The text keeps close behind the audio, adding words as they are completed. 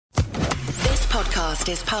podcast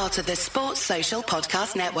is part of the Sports Social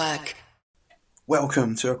Podcast Network.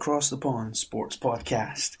 Welcome to Across the Pond Sports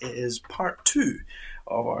Podcast. It is part 2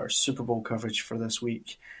 of our Super Bowl coverage for this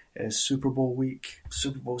week. It is Super Bowl week.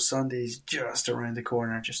 Super Bowl Sunday is just around the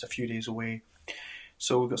corner, just a few days away.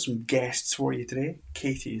 So we've got some guests for you today.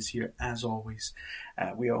 Katie is here as always.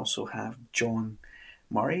 We also have John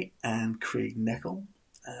Murray and Craig Nicol,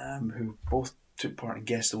 who both took part in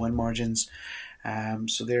Guess the Win Margins.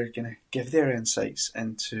 So they're going to give their insights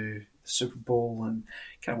into the Super Bowl and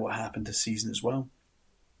kind of what happened this season as well.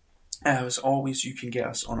 As always, you can get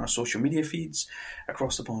us on our social media feeds,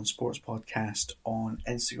 Across the Pond Sports Podcast on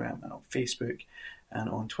Instagram and on Facebook, and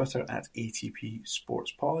on Twitter at ATP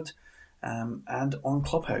Sports Pod, and on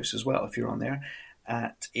Clubhouse as well if you're on there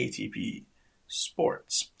at ATP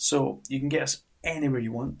Sports. So you can get us anywhere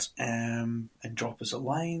you want, and drop us a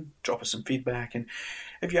line, drop us some feedback, and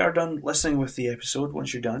if you are done listening with the episode,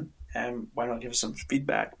 once you're done, why not give us some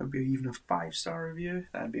feedback, maybe even a 5-star review.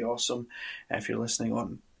 That'd be awesome if you're listening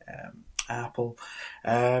on Apple.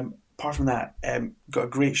 Apart from that, got a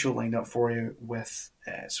great show lined up for you with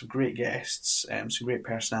some great guests, some great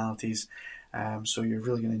personalities, so you're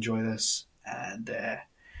really going to enjoy this. And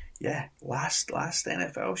last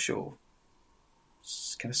NFL show.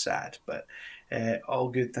 It's kind of sad, but all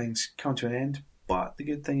good things come to an end. But the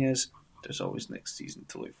good thing is, there's always next season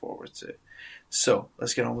to look forward to. So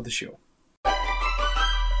let's get on with the show.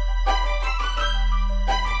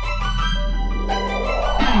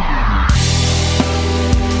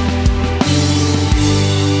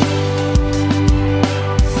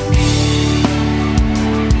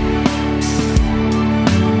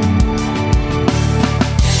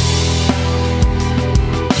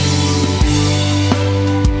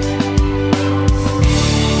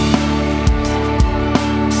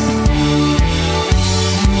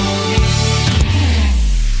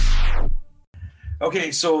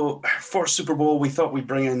 Okay, so for Super Bowl, we thought we'd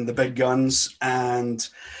bring in the big guns, and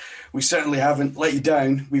we certainly haven't let you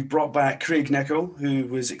down. We've brought back Craig Nicol, who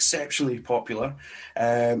was exceptionally popular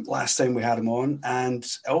last time we had him on, and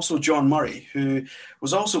also John Murray, who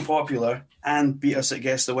was also popular and beat us at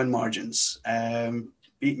Guess the Win Margins.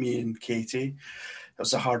 Beat me and Katie. That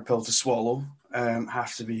was a hard pill to swallow,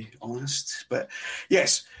 have to be honest. But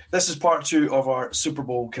yes, this is part 2 of our Super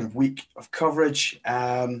Bowl kind of week of coverage.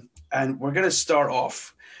 And we're going to start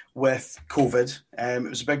off with COVID. It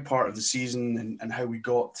was a big part of the season and how we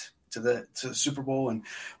got to the Super Bowl, and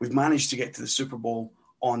we've managed to get to the Super Bowl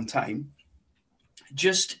on time.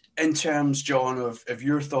 Just in terms, John, of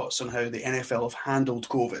your thoughts on how the NFL have handled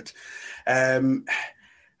COVID.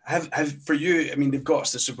 Have for you? I mean, they've got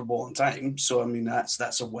us the Super Bowl on time, so I mean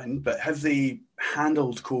that's a win. But have they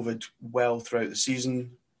handled COVID well throughout the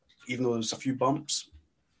season, even though there's a few bumps?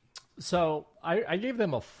 So I gave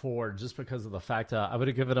them a 4 just because of the fact I would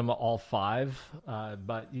have given them all 5.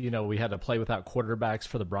 But, we had to play without quarterbacks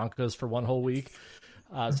for the Broncos for one whole week.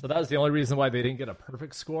 So that was the only reason why they didn't get a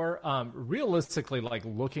perfect score. Realistically, like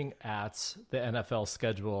looking at the NFL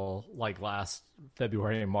schedule like last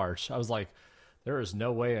February and March, I was like, there is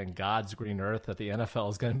no way in God's green earth that the NFL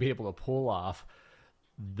is going to be able to pull off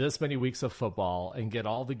this many weeks of football and get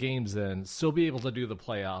all the games in, still be able to do the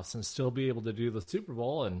playoffs and still be able to do the Super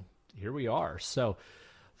Bowl. And here we are. So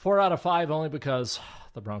 4 out of 5 only because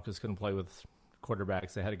the Broncos couldn't play with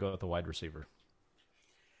quarterbacks. They had to go with the wide receiver.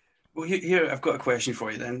 Well, here I've got a question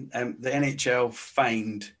for you then. The NHL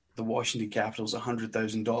fined the Washington Capitals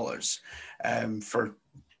 $100,000 for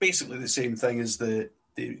basically the same thing as the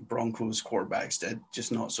Broncos quarterbacks did,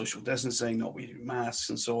 just not social distancing, not wearing masks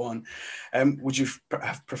and so on. Would you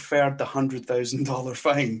have preferred the $100,000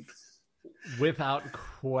 fine? Without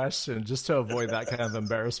question, just to avoid that kind of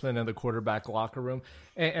embarrassment in the quarterback locker room.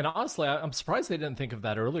 And honestly, I'm surprised they didn't think of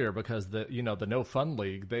that earlier, because the no fun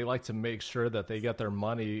league, they like to make sure that they get their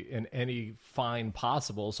money in any fine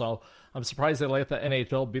possible. So I'm surprised they let the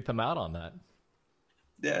NHL beat them out on that.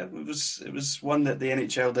 Yeah, it was one that the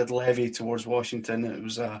NHL did levy towards Washington. It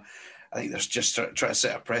was I think they're just trying to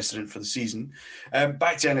set a precedent for the season.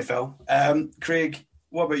 Back to NFL. Craig,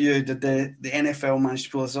 what about you? Did the NFL manage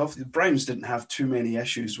to pull this off? The Browns didn't have too many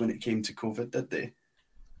issues when it came to COVID, did they?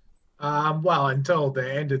 Well, until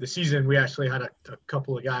the end of the season, we actually had a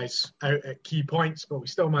couple of guys out at key points, but we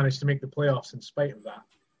still managed to make the playoffs in spite of that.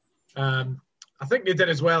 I think they did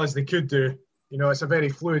as well as they could do. It's a very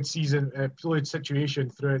fluid season, a fluid situation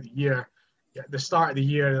throughout the year. At the start of the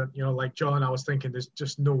year, like John, I was thinking there's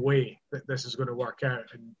just no way that this is going to work out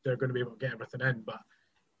and they're going to be able to get everything in. But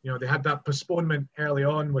they had that postponement early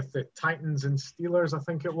on with the Titans and Steelers, I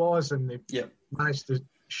think it was, and they managed to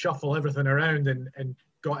shuffle everything around and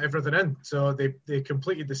got everything in. So they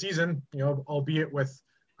completed the season, albeit with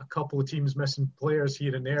a couple of teams missing players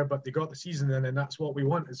here and there, but they got the season in, and that's what we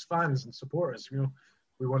want as fans and supporters.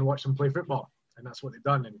 We want to watch them play football, and that's what they've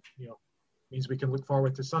done, and means we can look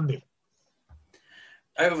forward to Sunday.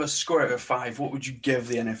 Out of a score out of 5, what would you give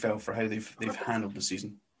the NFL for how they've handled the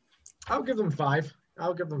season? I'll give them 5.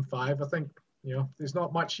 I think there's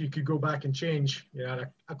not much you could go back and change.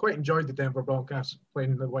 I quite enjoyed the Denver Broncos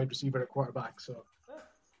playing the wide receiver at quarterback, so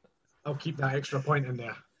I'll keep that extra point in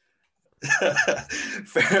there.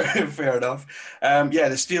 Fair enough.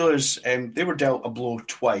 The Steelers, they were dealt a blow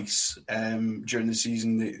twice during the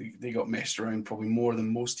season. They got messed around probably more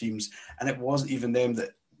than most teams, and it wasn't even them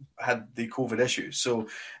that had the COVID issue. So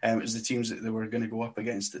it was the teams that they were going to go up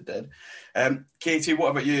against that did. Katie,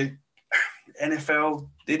 what about you? NFL,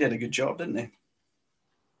 they did a good job, didn't they?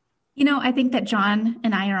 I think that John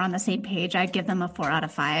and I are on the same page. I'd give them a 4 out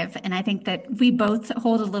of 5. And I think that we both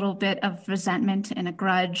hold a little bit of resentment and a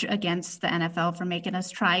grudge against the NFL for making us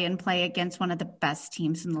try and play against one of the best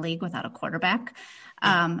teams in the league without a quarterback.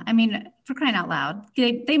 For crying out loud,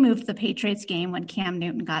 they moved the Patriots game when Cam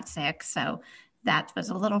Newton got sick. So that was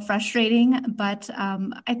a little frustrating. But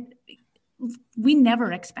we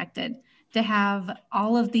never expected to have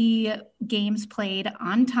all of the games played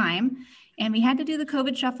on time. And we had to do the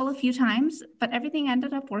COVID shuffle a few times, but everything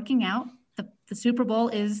ended up working out. The Super Bowl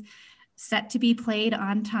is set to be played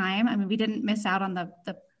on time. We didn't miss out on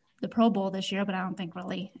the Pro Bowl this year, but I don't think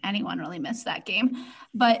really anyone really missed that game.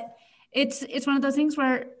 But it's one of those things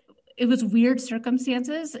where it was weird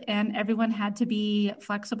circumstances and everyone had to be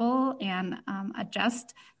flexible and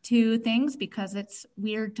adjust to things because it's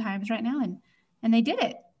weird times right now. And they did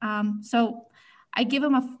it. So I give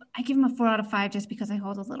him a 4 out of 5 just because I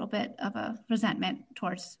hold a little bit of a resentment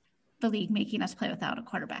towards the league making us play without a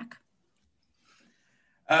quarterback.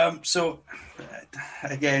 So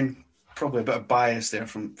again, probably a bit of bias there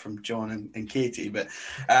from John and Katie, but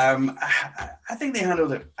I think they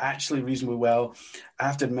handled it actually reasonably well. I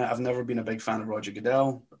have to admit, I've never been a big fan of Roger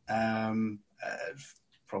Goodell. I've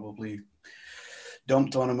probably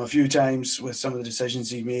dumped on him a few times with some of the decisions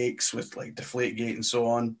he makes with like Deflategate and so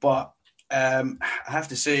on, but I have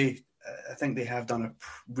to say, I think they have done a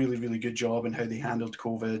really, really good job in how they handled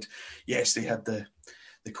COVID. Yes, they had the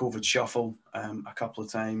COVID shuffle a couple of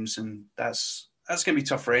times, and that's going to be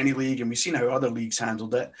tough for any league, and we've seen how other leagues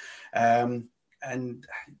handled it. And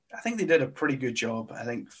I think they did a pretty good job. I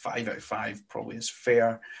think 5 out of 5 probably is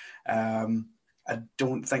fair. I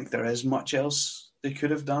don't think there is much else they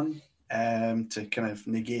could have done to kind of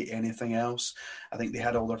negate anything else. I think they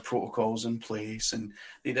had all their protocols in place and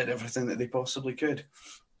they did everything that they possibly could.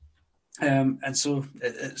 And so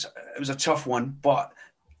it was a tough one, but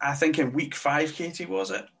I think in week 5, Katie,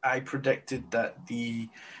 was it? I predicted that the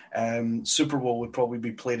Super Bowl would probably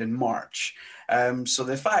be played in March. So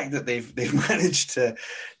the fact that they've managed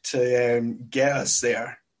to get us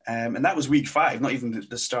there, and that was week 5, not even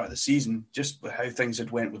the start of the season, just how things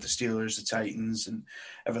had went with the Steelers, the Titans, and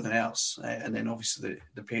everything else. And then obviously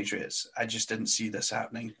the Patriots. I just didn't see this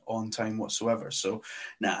happening on time whatsoever. So,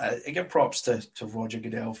 I give props to Roger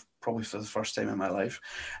Goodell, probably for the first time in my life.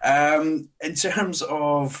 In terms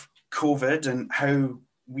of COVID and how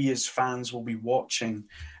we as fans will be watching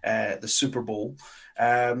the Super Bowl,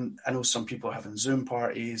 I know some people are having Zoom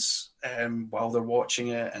parties while they're watching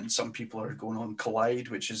it, and some people are going on Collide,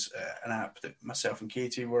 which is an app that myself and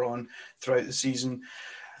Katie were on throughout the season.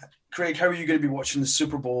 Craig, how are you going to be watching the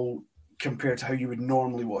Super Bowl compared to how you would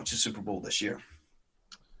normally watch a Super Bowl this year?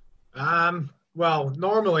 Well,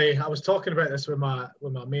 normally, I was talking about this with my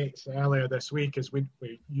mates earlier this week, is we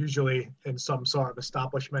usually in some sort of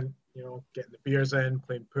establishment, getting the beers in,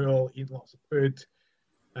 playing pool, eating lots of food,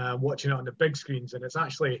 watching it on the big screens. And it's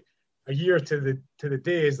actually a year to the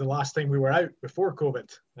day is the last time we were out before COVID.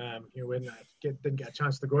 We didn't get a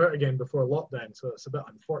chance to go out again before lockdown, so it's a bit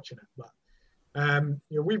unfortunate. But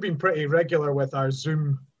we've been pretty regular with our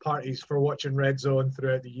Zoom parties for watching Red Zone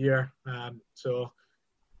throughout the year. So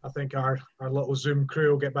I think our little Zoom crew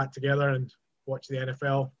will get back together and watch the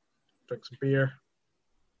NFL, drink some beer,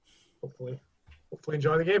 hopefully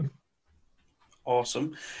enjoy the game.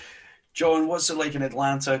 Awesome. John, what's it like in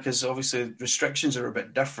Atlanta? Because obviously restrictions are a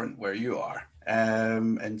bit different where you are,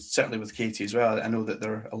 and certainly with Katie as well. I know that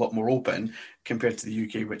they're a lot more open compared to the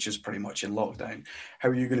UK, which is pretty much in lockdown. How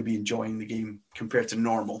are you going to be enjoying the game compared to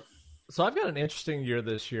normal? So I've got an interesting year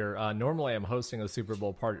this year. Normally I'm hosting a Super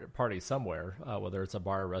Bowl party somewhere, whether it's a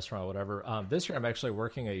bar, or restaurant, or whatever. This year I'm actually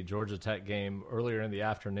working a Georgia Tech game earlier in the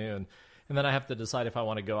afternoon. And then I have to decide if I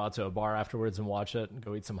want to go out to a bar afterwards and watch it and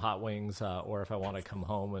go eat some hot wings, or if I want to come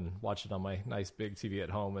home and watch it on my nice big TV at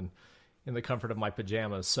home and in the comfort of my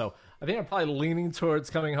pajamas. So I think I'm probably leaning towards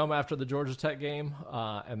coming home after the Georgia Tech game,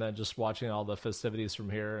 and then just watching all the festivities from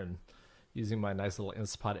here and using my nice little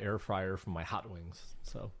Instapot air fryer for my hot wings.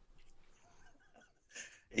 So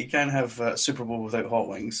you can't have Super Bowl without hot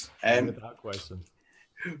wings. without question.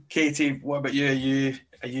 Katie, what about you?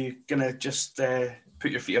 Are you gonna just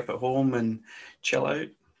put your feet up at home and chill out?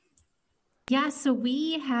 Yeah, so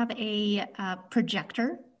we have a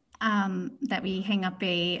projector that we hang up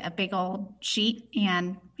a big old sheet,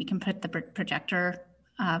 and we can put the projector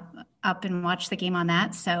up and watch the game on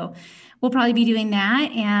that. So we'll probably be doing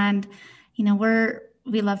that. And, you know,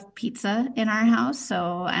 we love pizza in our house.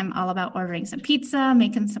 So I'm all about ordering some pizza,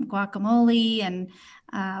 making some guacamole, and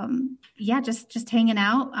just hanging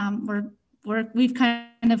out. We've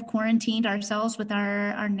kind of quarantined ourselves with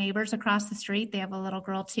our neighbors across the street. They have a little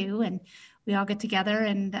girl too, and we all get together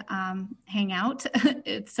and hang out.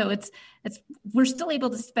 So we're still able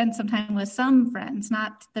to spend some time with some friends,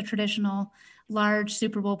 not the traditional large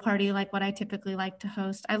Super Bowl party like what I typically like to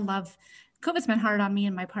host. COVID's been hard on me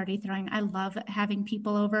and my party throwing. I love having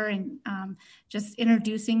people over and just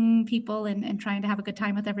introducing people and trying to have a good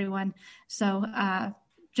time with everyone. So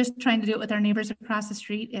just trying to do it with our neighbors across the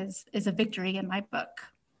street is a victory in my book.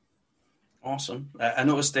 Awesome. I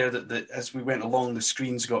noticed there that as we went along, the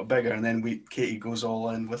screens got bigger, and then Katie goes all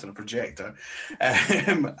in with a projector.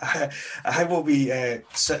 I will be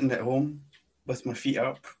sitting at home with my feet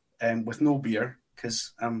up, with no beer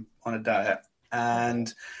because I'm on a diet,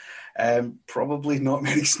 and probably not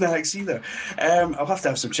many snacks either. I'll have to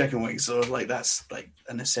have some chicken wings, so that's like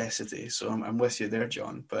a necessity. So I'm with you there,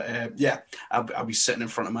 John. But I'll be sitting in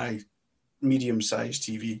front of my medium-sized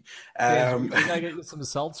TV. You gotta get you some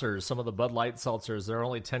seltzers. Some of the Bud Light seltzers, they're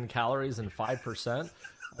only 10 calories and 5%.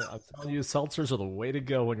 I'm telling you, seltzers are the way to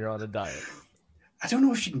go when you're on a diet. I don't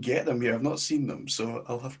know if you can get them here. I've not seen them, so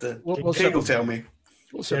I'll have to. Craig will tell me.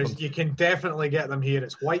 You can definitely get them here.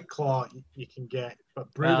 It's White Claw you can get,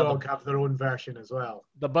 but Brewdog have their own version as well.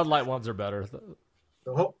 The Bud Light ones are better.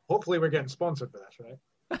 So hopefully we're getting sponsored for this, right?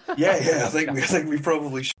 Yeah. I think we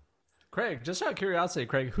probably should. Craig, just out of curiosity,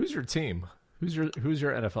 who's your team? Who's your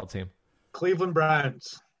NFL team? Cleveland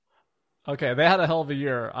Browns. Okay, they had a hell of a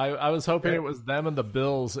year. I was hoping it was them and the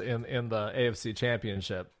Bills in the AFC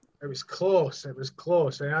Championship. It was close. And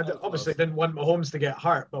I obviously didn't want Mahomes to get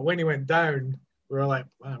hurt, but when he went down, we were like,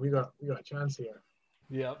 wow, we got a chance here.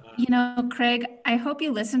 Yep. You know, Craig, I hope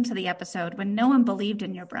you listened to the episode when no one believed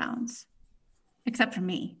in your Browns, except for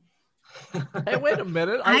me. Hey, wait a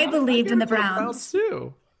minute. I believed in the Browns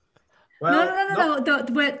too. Well, no.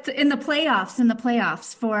 But in the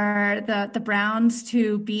playoffs for the Browns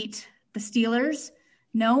to beat the Steelers,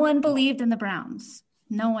 no one believed in the Browns.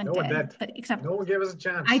 No one did. But except no one gave us a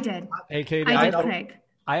chance. I did. Hey, Katie, I did, Craig.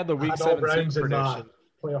 I had the Week 17 prediction.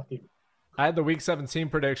 Playoff team. I had the Week 17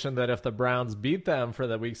 prediction that if the Browns beat them for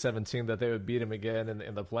the Week 17, that they would beat them again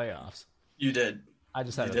in the playoffs. You did. I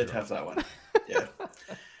just had. You did have that one. Yeah.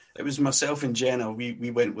 It was myself and Jenna.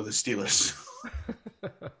 We went with the Steelers.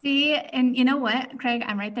 See, and you know what, Craig?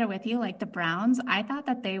 I'm right there with you. Like the Browns, I thought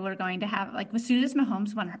that they were going to have, like, as soon as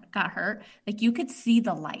Mahomes got hurt, like you could see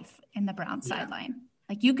the life in the Browns sideline.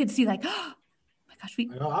 Like you could see, like, oh my gosh, we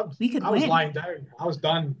could win. I was lying down. I was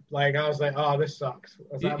done. Like I was like, oh, this sucks.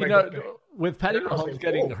 With Patty Mahomes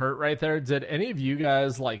getting hurt right there, did any of you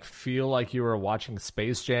guys like feel like you were watching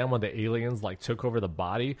Space Jam when the aliens like took over the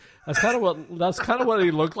body? That's kind of what he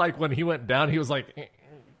looked like when he went down. He was like.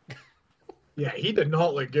 Yeah, he did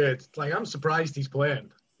not look good. Like, I'm surprised he's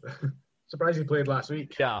playing. Surprised he played last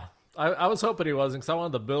week. Yeah, I was hoping he wasn't because I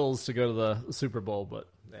wanted the Bills to go to the Super Bowl, but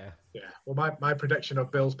yeah. Yeah, well, my prediction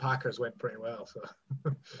of Bills-Packers went pretty well. So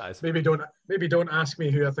nice. maybe don't ask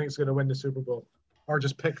me who I think is going to win the Super Bowl, or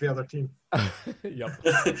just pick the other team. Yep.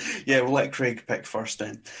 Yeah, we'll let Craig pick first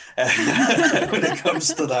then. When it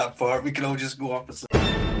comes to that part, we can all just go opposite.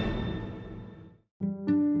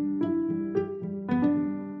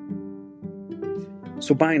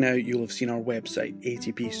 So by now, you'll have seen our website,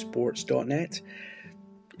 atpsports.net.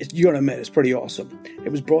 You gotta admit, it's pretty awesome.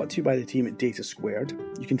 It was brought to you by the team at Data Squared.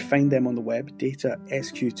 You can find them on the web,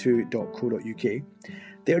 datasq2.co.uk.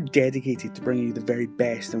 They're dedicated to bringing you the very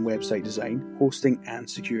best in website design, hosting and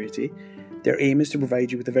security. Their aim is to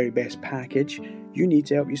provide you with the very best package you need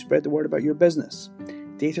to help you spread the word about your business.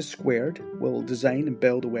 Data Squared will design and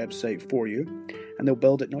build a website for you, and they'll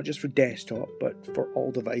build it not just for desktop, but for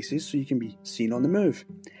all devices so you can be seen on the move.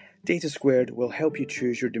 Data Squared will help you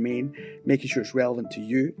choose your domain, making sure it's relevant to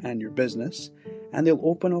you and your business, and they'll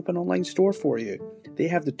open up an online store for you. They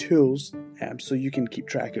have the tools so you can keep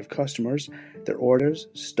track of customers, their orders,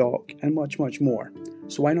 stock, and much, much more.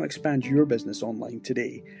 So why not expand your business online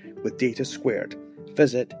today with data squared.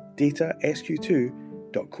 Visit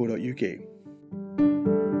datasq2.co.uk.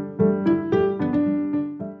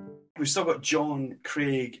 We've still got John,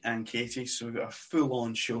 Craig and Katie, so we've got a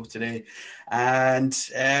full-on show today. And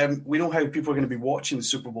we know how people are going to be watching the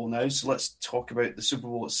Super Bowl now, so let's talk about the Super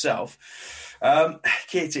Bowl itself.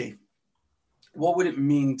 Katie, what would it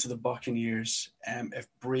mean to the Buccaneers if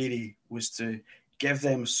Brady was to give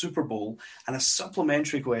them a Super Bowl? And a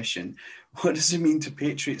supplementary question, what does it mean to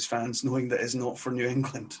Patriots fans knowing that it's not for New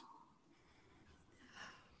England?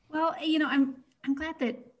 Well, I'm glad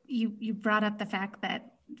that you brought up the fact that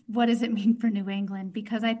what does it mean for New England?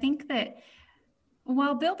 Because I think that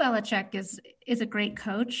while Bill Belichick is a great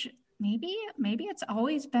coach, maybe it's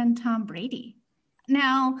always been Tom Brady.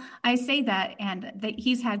 Now, I say that, and that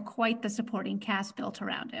he's had quite the supporting cast built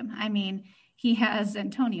around him. I mean, he has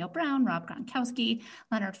Antonio Brown, Rob Gronkowski,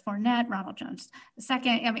 Leonard Fournette, Ronald Jones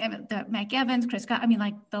II. Mike Evans, Chris Scott.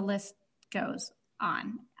 The list goes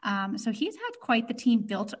on. So he's had quite the team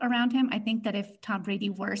built around him. I think that if Tom Brady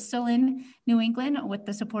were still in New England with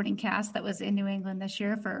the supporting cast that was in New England this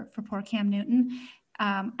year for poor Cam Newton,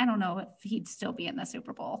 I don't know if he'd still be in the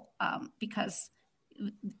Super Bowl because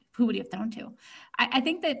who would he have thrown to? I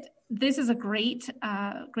think that this is a great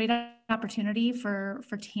opportunity for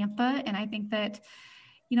Tampa. And I think that,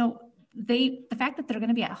 the fact that they're going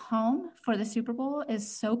to be at home for the Super Bowl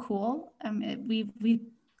is so cool. We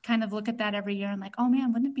kind of look at that every year and like, oh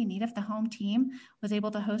man, wouldn't it be neat if the home team was able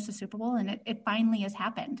to host a Super Bowl? And it finally has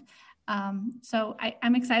happened. So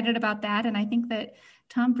I'm excited about that. And I think that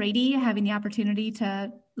Tom Brady having the opportunity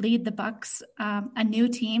to lead the Bucs, a new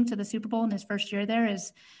team, to the Super Bowl in his first year there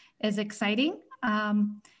is exciting.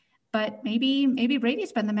 But maybe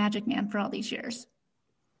Brady's been the magic man for all these years.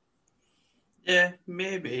 Yeah,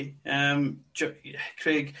 maybe.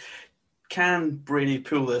 Craig, can Brady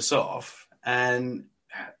pull this off? And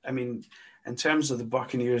in terms of the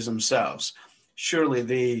Buccaneers themselves, surely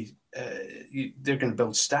they're going to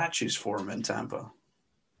build statues for him in Tampa.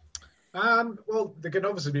 Well, they can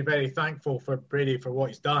obviously be very thankful for Brady for what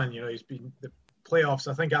he's done. He's been the playoffs.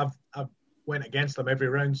 I think I've went against him every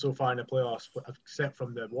round so far in the playoffs, except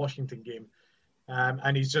from the Washington game.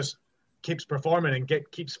 And he's just keeps performing and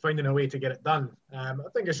keeps finding a way to get it done. I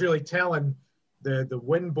think it's really telling the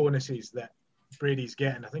win bonuses that Brady's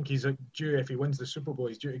getting. I think he's due, if he wins the Super Bowl,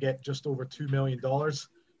 he's due to get just over $2 million. And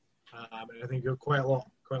I think he got quite a lot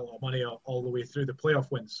of money all the way through the playoff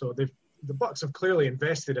wins. So the Bucs have clearly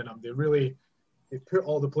invested in him. They put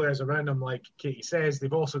all the players around him, like Katie says.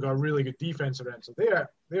 They've also got a really good defense around. So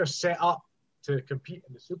they're set up to compete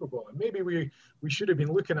in the Super Bowl. And maybe we should have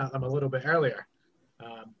been looking at them a little bit earlier.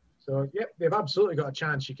 They've absolutely got a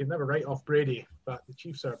chance. You can never write off Brady, but the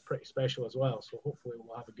Chiefs are pretty special as well. So hopefully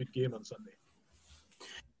we'll have a good game on Sunday.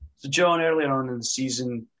 So, John, earlier on in the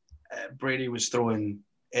season, Brady was throwing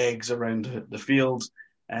eggs around the field.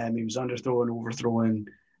 He was underthrowing, overthrowing.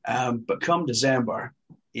 But come December,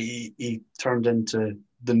 he turned into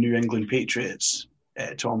the New England Patriots,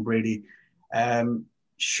 Tom Brady.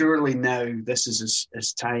 Surely now this is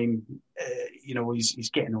his time.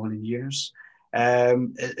 He's getting on in years.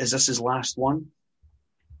 Is this his last one?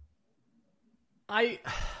 I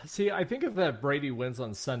think if that Brady wins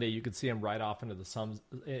on Sunday, you could see him right off into the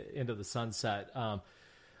sunset.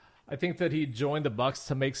 I think that he joined the Bucs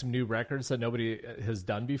to make some new records that nobody has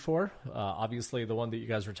done before. Obviously, the one that you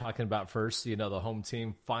guys were talking about first, the home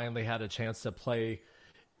team finally had a chance to play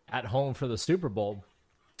at home for the Super Bowl.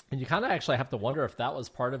 And you kind of actually have to wonder if that was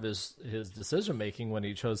part of his decision making when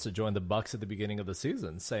he chose to join the Bucs at the beginning of the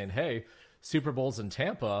season, saying, "Hey, Super Bowl's in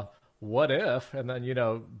Tampa. What if?" And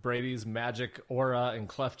then Brady's magic aura and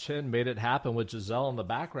cleft chin made it happen with Giselle in the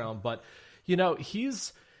background. But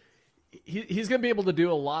he's going to be able to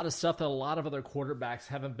do a lot of stuff that a lot of other quarterbacks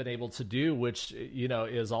haven't been able to do, which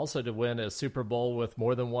is also to win a Super Bowl with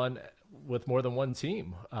more than one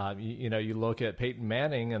team. You look at Peyton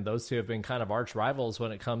Manning, and those two have been kind of arch rivals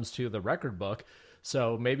when it comes to the record book.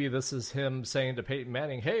 So maybe this is him saying to Peyton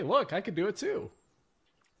Manning, "Hey, look, I could do it too."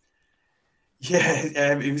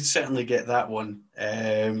 Yeah, he would certainly get that one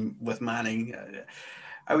with Manning.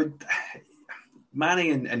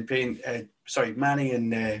 Manning and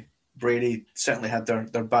Brady certainly had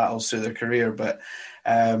their battles through their career, but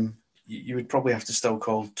you would probably have to still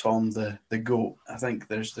call Tom the GOAT. I think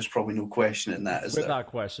there's probably no question in that, is there? Without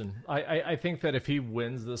question. I think that if he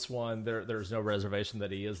wins this one, there's no reservation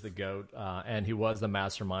that he is the GOAT, and he was the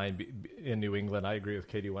mastermind in New England. I agree with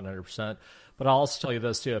Katie 100%. But I'll also tell you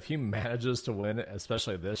this, too. If he manages to win,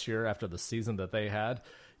 especially this year after the season that they had,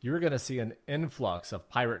 you're going to see an influx of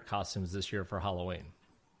pirate costumes this year for Halloween.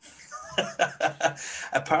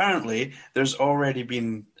 Apparently, there's already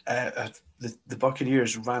been the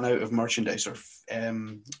Buccaneers ran out of merchandise, or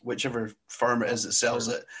whichever firm it is that sells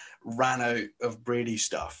it ran out of Brady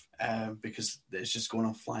stuff because it's just going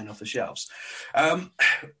off flying off the shelves.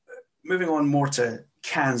 Moving on more to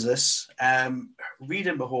Kansas, Reid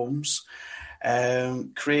and Mahomes,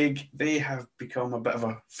 Craig, they have become a bit of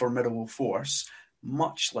a formidable force,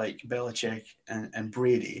 much like Belichick and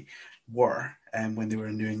Brady were when they were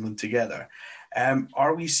in New England together.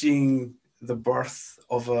 Are we seeing the birth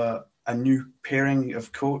of a new pairing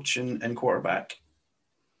of coach and quarterback?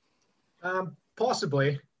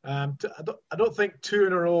 Possibly. I don't think 2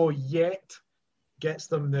 in a row yet gets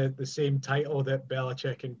them the same title that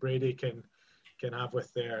Belichick and Brady can have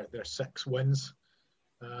with their 6 wins.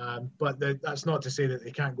 But that's not to say that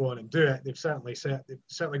they can't go on and do it. They've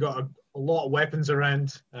certainly got a lot of weapons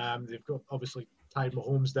around. They've got obviously tied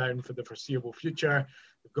Mahomes down for the foreseeable future.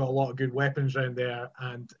 They've got a lot of good weapons around there,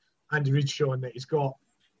 and Andy Reid's showing that he's got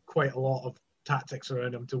quite a lot of tactics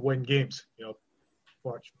around him to win games.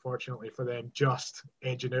 Fortunately for them, just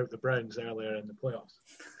edging out the Browns earlier in the playoffs.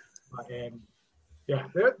 But yeah,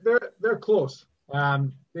 they're close.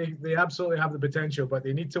 They absolutely have the potential, but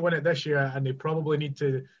they need to win it this year, and they probably need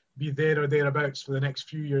to be there or thereabouts for the next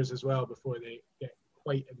few years as well before they get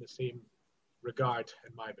quite in the same regard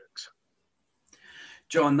in my books.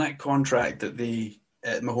 John, that contract that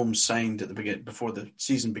Mahomes signed at the beginning before the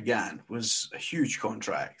season began was a huge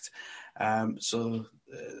contract. So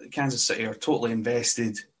Kansas City are totally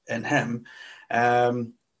invested in him,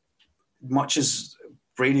 much as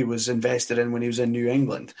Brady was invested in when he was in New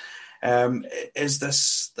England. Is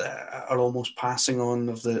this an almost passing on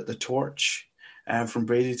of the torch from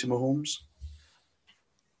Brady to Mahomes?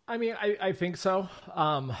 I mean, I think so.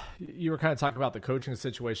 You were kind of talking about the coaching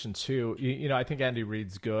situation too. I think Andy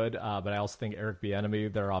Reid's good, but I also think Eric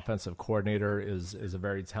Bieniemy, their offensive coordinator, is a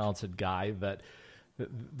very talented guy that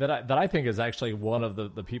I think is actually one of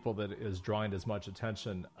the people that is drawing as much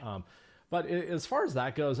attention. But as far as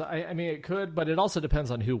that goes, I mean, it could, but it also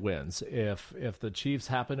depends on who wins. If the Chiefs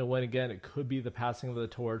happen to win again, it could be the passing of the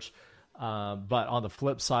torch. But on the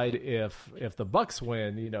flip side, if the Bucs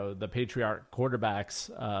win, the patriarch quarterbacks,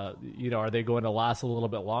 are they going to last a little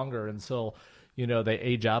bit longer until, they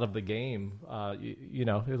age out of the game?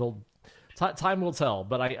 Time will tell,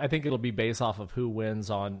 but I think it'll be based off of who wins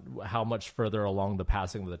on how much further along the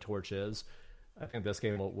passing of the torch is. I think this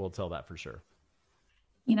game will tell that for sure.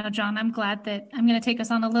 John, I'm glad that I'm going to take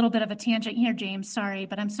us on a little bit of a tangent here, James. Sorry,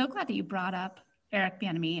 but I'm so glad that you brought up Eric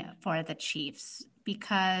Bieniemy for the Chiefs,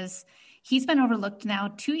 because he's been overlooked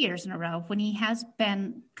now 2 years in a row when he has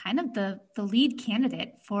been kind of the lead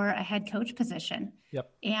candidate for a head coach position.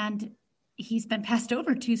 Yep. And he's been passed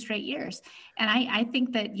over 2 straight years. And I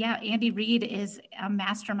think that, Andy Reid is a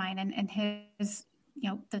mastermind, and his,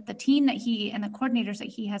 the team that he and the coordinators that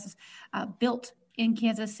he has built in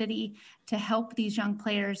Kansas City to help these young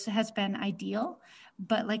players has been ideal.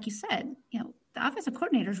 But like you said, the offensive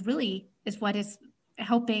coordinators really is what is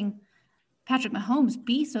helping Patrick Mahomes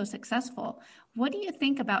be so successful. What do you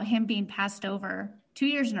think about him being passed over 2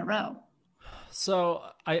 years in a row? So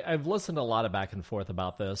I've listened to a lot of back and forth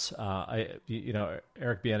about this. Eric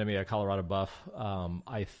Bieniemy, a Colorado Buff,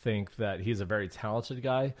 I think that he's a very talented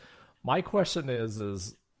guy. My question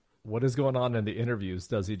is what is going on in the interviews?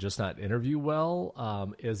 Does he just not interview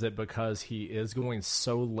well? Is it because he is going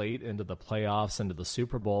so late into the playoffs, into the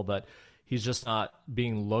Super Bowl, that he's just not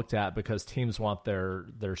being looked at because teams want their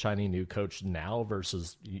shiny new coach now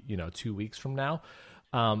versus 2 weeks from now?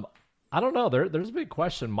 I don't know. There's a big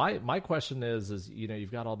question. My question is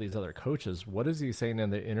you've got all these other coaches. What is he saying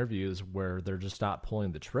in the interviews where they're just not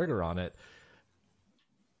pulling the trigger on it?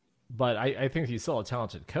 But I think he's still a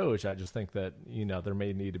talented coach. I just think that there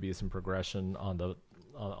may need to be some progression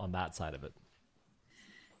on that side of it.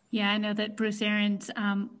 Yeah, I know that Bruce Arians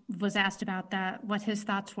was asked about that, what his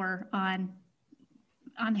thoughts were on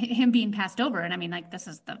him being passed over. And I mean, this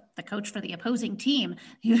is the coach for the opposing team.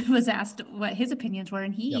 He was asked what his opinions were.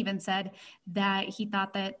 And he even said that he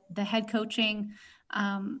thought that the head coaching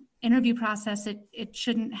interview process, it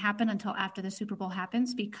shouldn't happen until after the Super Bowl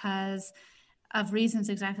happens, because of reasons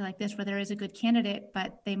exactly like this, where there is a good candidate,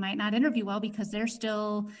 but they might not interview well because they're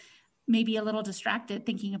still maybe a little distracted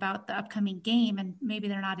thinking about the upcoming game, and maybe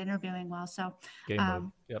they're not interviewing well. So,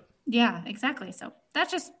 Yep. Yeah, exactly. So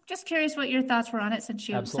that's just curious what your thoughts were on it since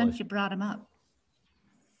you brought him up.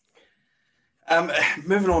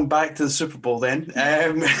 Moving on back to the Super Bowl then.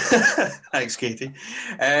 Thanks, Katie.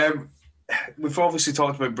 We've obviously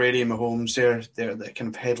talked about Brady and Mahomes. They're the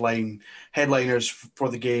kind of headliners for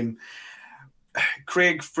the game.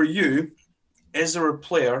 Craig, for you, is there a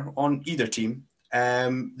player on either team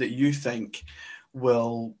that you think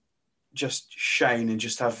will just shine and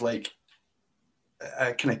just have like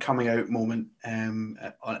a kind of coming out moment on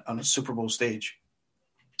a Super Bowl stage?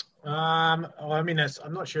 I'm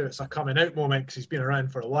not sure it's a coming out moment because he's been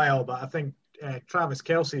around for a while, but I think Travis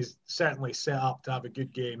Kelce's certainly set up to have a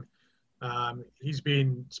good game. He's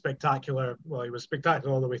been spectacular. Well, he was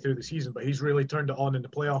spectacular all the way through the season, but he's really turned it on in the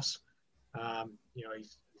playoffs.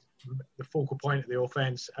 He's the focal point of the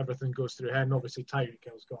offense. Everything goes through him. Obviously, Tyreek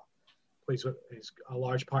Hill's plays a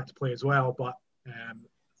large part to play as well. But I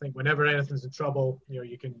think whenever anything's in trouble,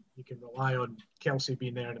 you can rely on Kelce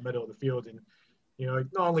being there in the middle of the field, and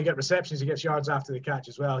not only get receptions, he gets yards after the catch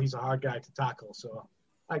as well. He's a hard guy to tackle, so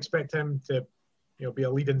I expect him to be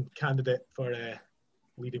a leading candidate for a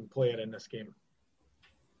leading player in this game.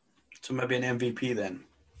 So maybe an MVP then?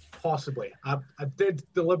 Possibly. I did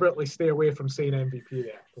deliberately stay away from saying MVP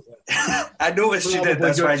there. I noticed you did.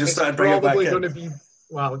 That's why I just started bringing it back in. It's probably going to be,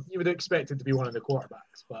 well, you would expect it to be one of the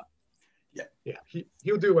quarterbacks, but yeah,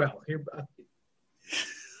 he'll do well.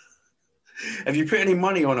 Have you put any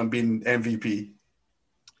money on him being MVP?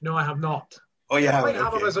 No, I have not. Oh, you haven't?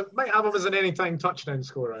 Might have him as an anytime touchdown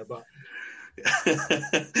scorer, but...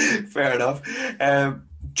 Fair enough.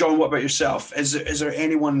 John, what about yourself? Is there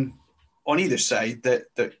anyone on either side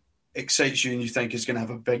that excites you and you think is going to have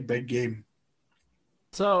a big game?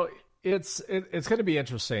 So it's going to be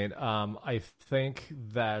interesting. I think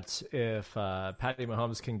that if Patty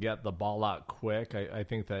Mahomes can get the ball out quick, I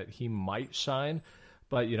think that he might shine.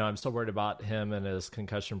 But, I'm still worried about him and his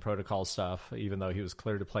concussion protocol stuff, even though he was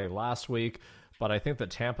cleared to play last week. But I think the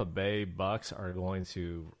Tampa Bay Bucks are going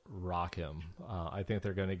to rock him. I think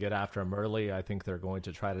they're going to get after him early. I think they're going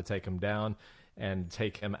to try to take him down and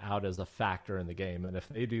take him out as a factor in the game. And if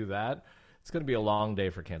they do that, it's going to be a long day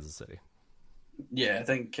for Kansas City. Yeah, I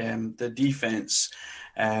think the defense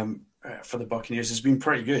for the Buccaneers has been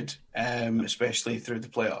pretty good, especially through the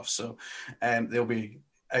playoffs. So they'll be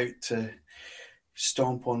out to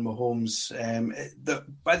stomp on Mahomes.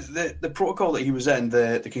 The protocol that he was in,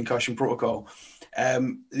 the concussion protocol,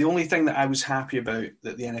 the only thing that I was happy about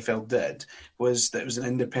that the NFL did was that it was an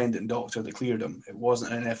independent doctor that cleared him. It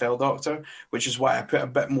wasn't an NFL doctor, which is why I put a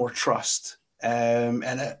bit more trust in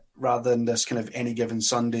it rather than this kind of any given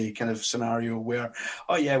Sunday kind of scenario where,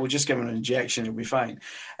 oh yeah, we'll just give him an injection, it'll be fine.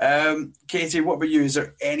 Katie, what about you? Is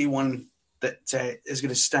there anyone that is going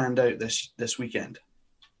to stand out this weekend?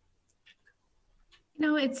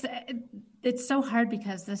 No, it's so hard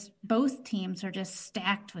because both teams are just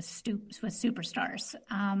stacked with superstars.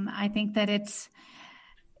 I think that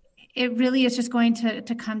it really is just going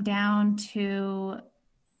to come down to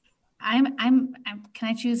can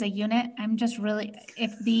I choose a unit? I'm just really,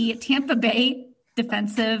 if the Tampa Bay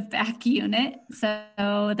defensive back unit, so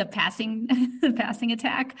the passing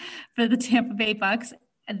attack for the Tampa Bay Bucks,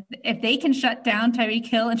 if they can shut down Tyreek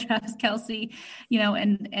Hill and Travis Kelce,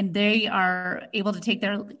 and they are able to take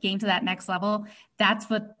their game to that next level, that's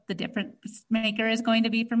what the difference maker is going to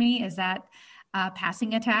be for me, is that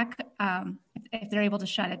passing attack. If they're able to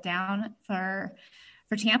shut it down for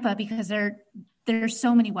Tampa, because there's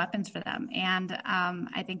so many weapons for them. And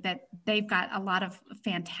I think that they've got a lot of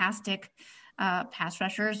fantastic pass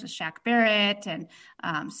rushers, Shaq Barrett and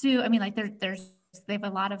Sue. I mean, like they have a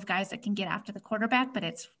lot of guys that can get after the quarterback, but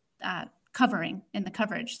it's covering in the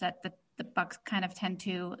coverage that the Bucs kind of tend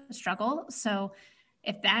to struggle. So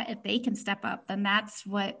if they can step up, then that's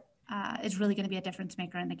what is really going to be a difference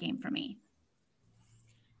maker in the game for me.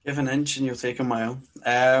 Give an inch and you'll take a mile.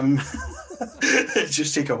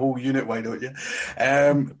 Just take a whole unit, why don't you?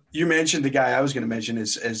 You mentioned the guy I was going to mention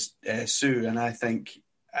is Sue, and I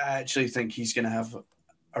actually think he's going to have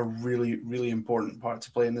a really, really important part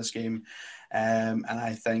to play in this game. And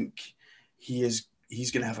I think he's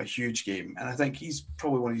going to have a huge game. And I think he's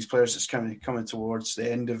probably one of these players that's kind of coming towards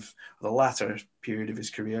the end of the latter period of his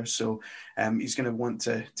career. So he's going to want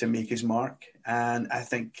to make his mark. And I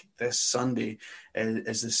think this Sunday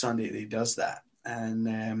is the Sunday that he does that.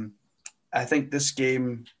 And I think this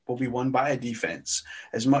game will be won by a defense.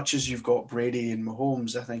 As much as you've got Brady and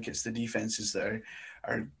Mahomes, I think it's the defenses that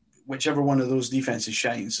are whichever one of those defenses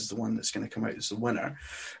shines is the one that's going to come out as the winner.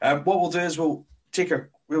 What we'll do is we'll take a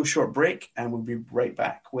real short break and we'll be right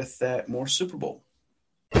back with more Super Bowl.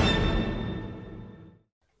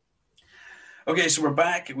 Okay, so we're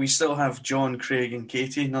back. We still have John, Craig and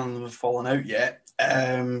Katie. None of them have fallen out yet,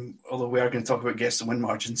 although we are going to talk about guess the win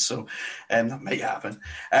margins, so that might happen.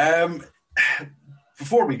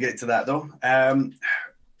 Before we get to that, though,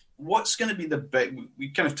 what's going to be the big... We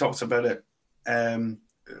kind of talked about it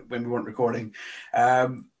when we weren't recording.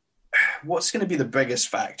 What's going to be the biggest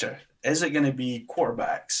factor? Is it going to be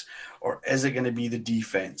quarterbacks or is it going to be the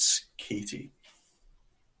defense, Katie?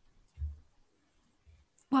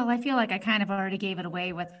 Well, I feel like I kind of already gave it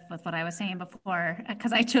away with what I was saying before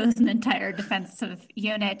because I chose an entire defensive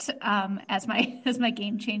unit as my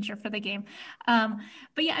game changer for the game.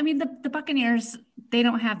 But yeah, I mean the Buccaneers, they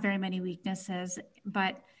don't have very many weaknesses,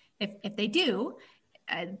 but if they do,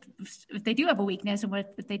 if they do have a weakness and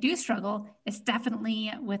if they do struggle, it's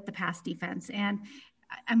definitely with the pass defense. And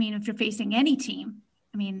I mean, if you're facing any team,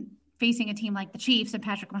 I mean, facing a team like the Chiefs and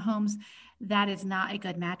Patrick Mahomes, that is not a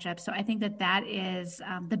good matchup. So I think that is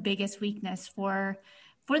the biggest weakness for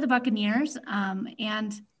the Buccaneers.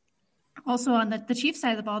 And also on the Chiefs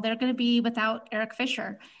side of the ball, they're going to be without Eric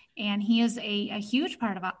Fisher, and he is a huge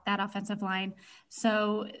part of that offensive line.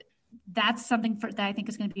 So that's something that I think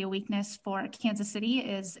is going to be a weakness for Kansas City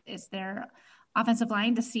is their offensive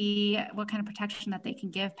line, to see what kind of protection that they can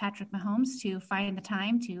give Patrick Mahomes to find the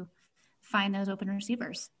time to find those open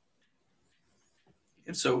receivers.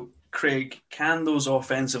 So, Craig, can those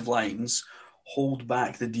offensive lines hold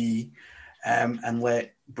back the D and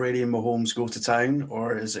let Brady and Mahomes go to town,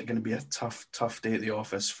 or is it going to be a tough day at the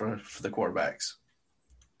office for the quarterbacks?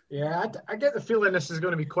 Yeah, I get the feeling this is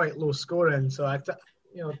going to be quite low scoring. So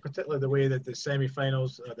particularly the way that the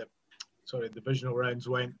semi-finals, the divisional rounds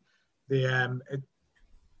went,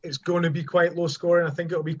 it's going to be quite low scoring. I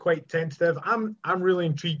think it'll be quite tentative. I'm really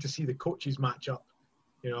intrigued to see the coaches match up.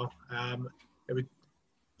 It would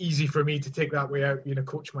easy for me to take that way out, being a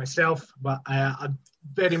coach myself, but I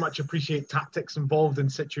very much appreciate tactics involved in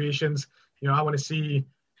situations. I want to see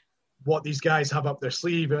what these guys have up their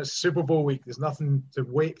sleeve. It's Super Bowl week. There's nothing to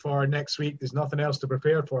wait for next week. There's nothing else to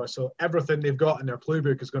prepare for. So everything they've got in their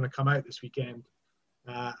playbook is going to come out this weekend.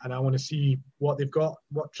 And I want to see what they've got,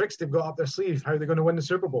 what tricks they've got up their sleeve, how they're going to win the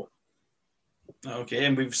Super Bowl. Okay,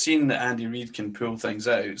 and we've seen that Andy Reid can pull things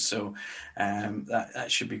out, so that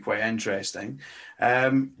should be quite interesting.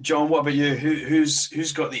 John, what about you?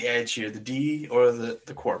 Who's got the edge here, the D or the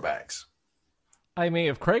quarterbacks? I mean,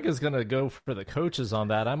 if Craig is going to go for the coaches on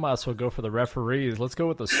that, I might as well go for the referees. Let's go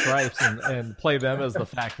with the stripes and play them as the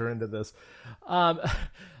factor into this.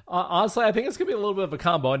 Honestly, I think it's going to be a little bit of a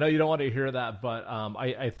combo. I know you don't want to hear that, but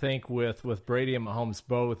I think with Brady and Mahomes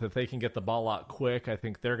both, if they can get the ball out quick, I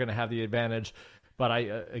think they're going to have the advantage. But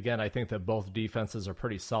I think that both defenses are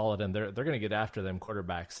pretty solid, and they're going to get after them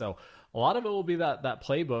quarterbacks. So a lot of it will be that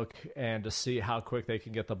playbook and to see how quick they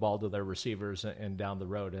can get the ball to their receivers and down the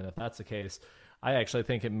road. And if that's the case, I actually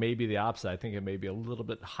think it may be the opposite. I think it may be a little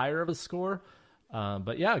bit higher of a score.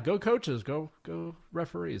 But yeah, go coaches, go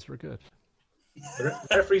referees. We're good. The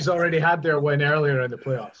referees already had their win earlier in the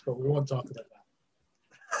playoffs, but we won't talk about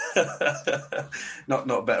that.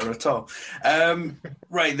 Not better at all.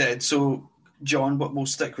 Right then, so John, we'll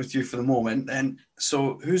stick with you for the moment. And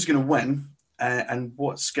so who's going to win and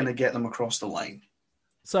what's going to get them across the line?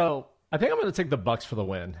 So I think I'm going to take the Bucs for the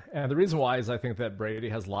win. And the reason why is I think that Brady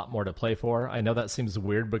has a lot more to play for. I know that seems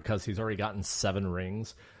weird because he's already gotten 7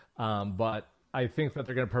 rings. But I think that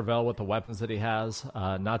they're going to prevail with the weapons that he has.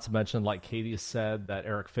 Not to mention, like Katie said, that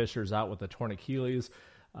Eric Fisher's out with the torn Achilles.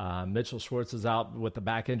 Mitchell Schwartz is out with the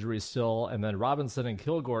back injury still. And then Robinson and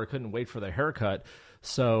Kilgore couldn't wait for their haircut.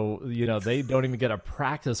 So, they don't even get a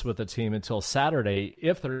practice with the team until Saturday,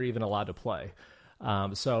 if they're even allowed to play. I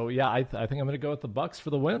think I'm going to go with the Bucs for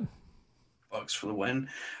the win. Bucs for the win.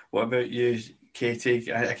 What about you,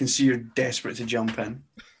 Katie? I can see you're desperate to jump in.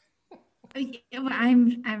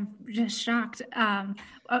 I'm just shocked.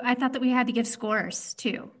 I thought that we had to give scores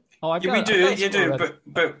too. Oh, we do.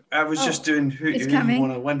 But I was just doing who you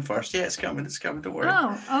want to win first. Yeah, it's coming. Don't worry.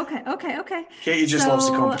 Oh, okay. Katie just loves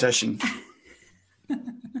the competition.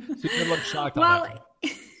 So you look shocked on that.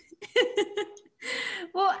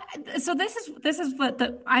 Well, so this is what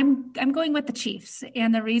I'm going with the Chiefs,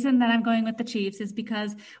 and the reason that I'm going with the Chiefs is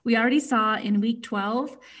because we already saw in Week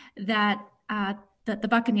 12 that the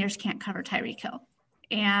Buccaneers can't cover Tyreek Hill,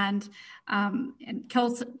 and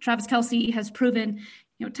Travis Kelce has proven,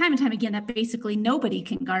 time and time again that basically nobody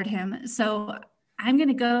can guard him. So I'm going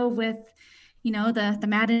to go with, the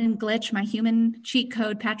Madden glitch, my human cheat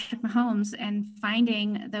code, Patrick Mahomes, and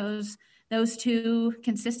finding those two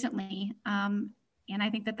consistently. And I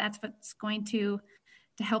think that that's what's going to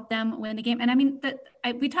help them win the game. And I mean,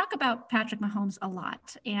 we talk about Patrick Mahomes a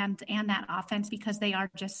lot and that offense because they are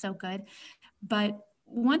just so good. But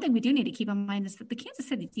one thing we do need to keep in mind is that the Kansas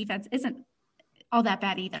City defense isn't all that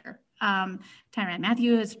bad either. Tyrann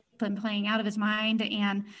Mathieu has been playing out of his mind,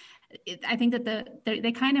 and I think that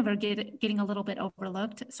they kind of are getting a little bit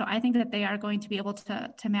overlooked. So I think that they are going to be able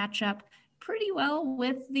to match up pretty well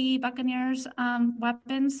with the Buccaneers'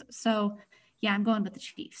 weapons. So yeah, I'm going with the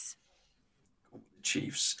Chiefs.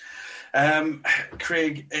 Chiefs.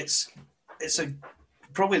 Craig, it's a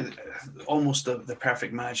probably almost the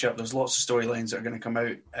perfect matchup. There's lots of storylines that are going to come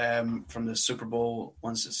out from the Super Bowl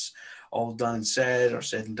once it's all done and said, or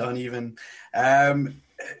said and done even.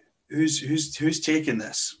 Who's taking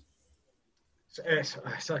this? It's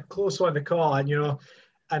a close one to call,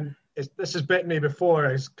 and this has bitten me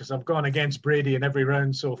before because I've gone against Brady in every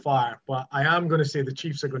round so far, but I am going to say the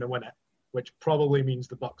Chiefs are going to win it, which probably means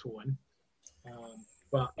the Bucs will win.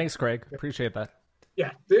 But thanks, Craig. Appreciate that.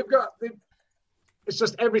 Yeah, it's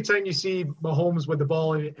just every time you see Mahomes with the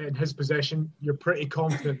ball in his possession, you're pretty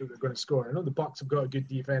confident that they're going to score. I know the Bucs have got a good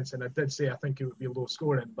defense, and I did say I think it would be low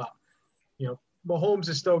scoring, but Mahomes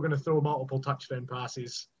is still going to throw multiple touchdown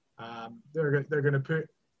passes. They're going to put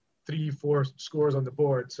 3-4 scores on the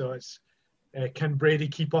board. So it's can Brady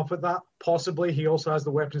keep up with that? Possibly. He also has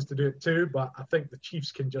the weapons to do it too, but I think the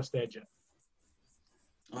Chiefs can just edge it.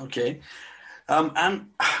 Okay. I'm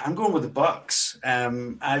going with the Bucs.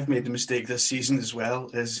 I've made the mistake this season as well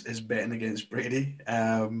as betting against Brady.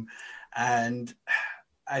 And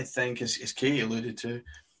I think, as Katie alluded to,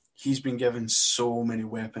 he's been given so many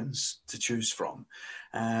weapons to choose from.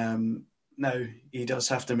 Now, he does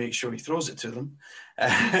have to make sure he throws it to them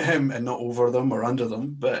and not over them or under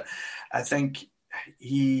them. But I think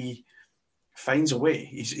he finds a way.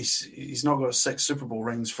 He's not got 6 Super Bowl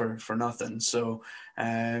rings for nothing. So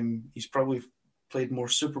he's probably played more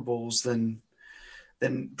Super Bowls than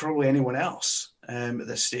probably anyone else at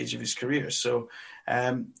this stage of his career. So,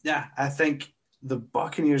 I think the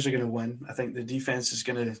Buccaneers are going to win. I think the defense is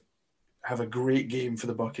going to have a great game for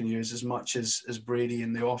the Buccaneers as much as Brady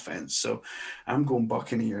in the offense. So I'm going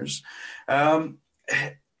Buccaneers.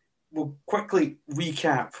 We'll quickly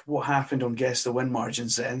recap what happened on Guess the Win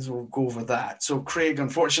Margins then. So we'll go over that. So Craig,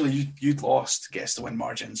 unfortunately, you'd lost Guess the Win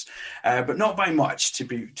Margins, but not by much, to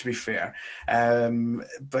be fair.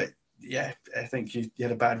 But yeah, I think you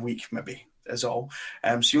had a bad week, maybe, is all.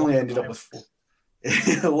 So you only ended up with 4.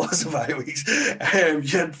 Lots of bye weeks.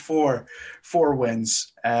 You had four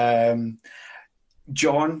wins.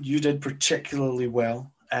 John, you did particularly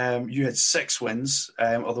well. You had 6 wins,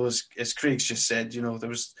 although as Craig's just said,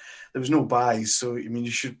 there was no buys, so I mean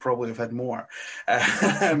you should probably have had more.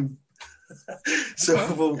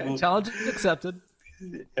 So we'll challenge accepted.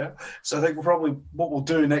 Yeah. So I think what we'll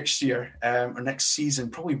do next year or next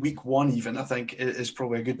season, probably week 1 even, I think is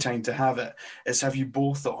probably a good time to have it. Is have you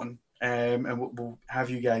both on, and we'll have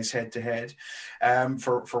you guys head to head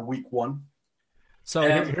for week 1. So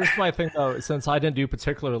here's my thing, though. Since I didn't do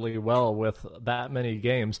particularly well with that many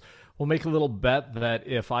games, we'll make a little bet that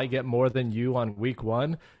if I get more than you on week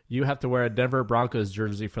 1, you have to wear a Denver Broncos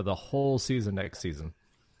jersey for the whole season next season.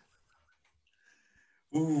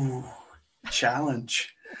 Ooh,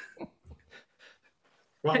 challenge.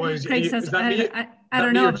 Craig says, I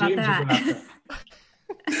don't know about that.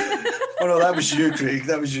 Oh, no, that was you, Craig.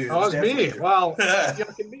 That was you. That was me. Well,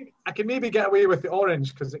 I can maybe get away with the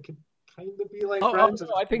orange because it could kind of be like brown.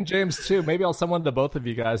 No, I think James too. Maybe I'll send one to both of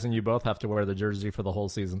you guys, and you both have to wear the jersey for the whole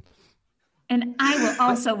season. And I will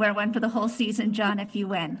also wear one for the whole season, John, if you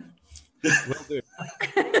win. Will do.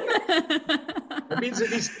 It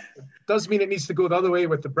means does mean it needs to go the other way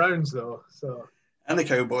with the Browns, though. So and the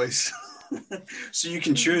Cowboys, so you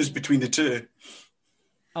can choose between the two.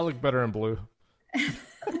 I look better in blue.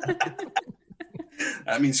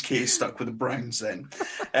 That means Kay's stuck with the Browns then.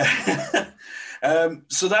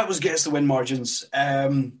 So that was Guess the Win Margins.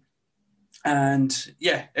 And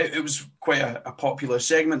yeah, it was quite a popular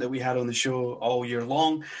segment that we had on the show all year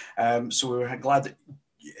long. So we were glad that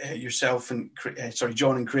yourself and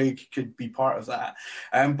John and Craig could be part of that.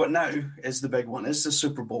 But now is the big one, is the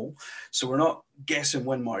Super Bowl. So we're not guessing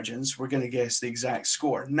win margins. We're going to guess the exact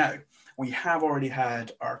score. Now, we have already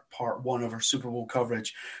had our part 1 of our Super Bowl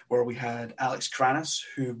coverage where we had Alex Kranis,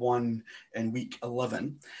 who won in week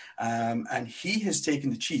 11. And he has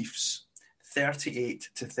taken the Chiefs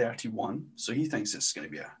 38-31. So he thinks it's going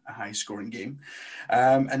to be a high scoring game.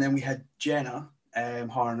 And then we had Jenna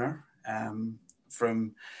Harner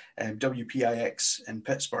from WPIX in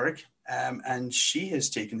Pittsburgh. And she has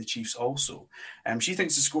taken the Chiefs also. She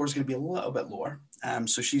thinks the score is going to be a little bit lower.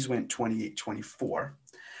 So she's went 28-24.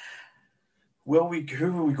 Who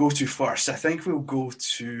will we go to first? I think we'll go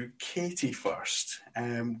to Katie first.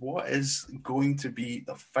 What is going to be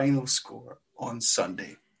the final score on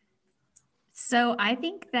Sunday? So I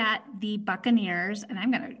think that the Buccaneers, and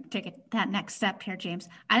I'm going to take that next step here, James.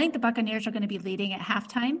 I think the Buccaneers are going to be leading at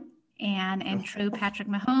halftime. And in true Patrick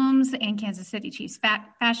Mahomes and Kansas City Chiefs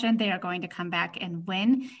fashion, they are going to come back and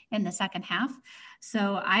win in the second half.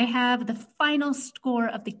 So I have the final score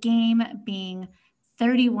of the game being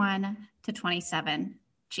 31-27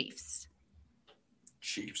 Chiefs.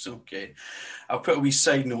 Chiefs. Okay. I'll put a wee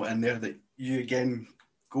side note in there that you again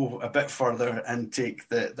go a bit further and take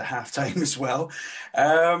the halftime as well.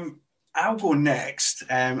 I'll go next,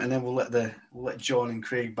 and then we'll let John and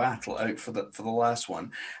Craig battle it out for the last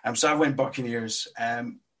one. So I went Buccaneers.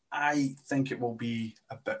 I think it will be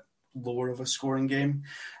a bit lower of a scoring game.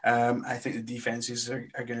 I think the defenses are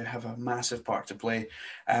going to have a massive part to play.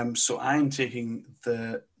 So I'm taking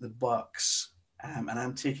the Bucs, and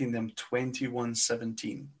I'm taking them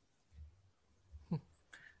 21-17.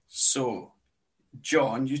 So,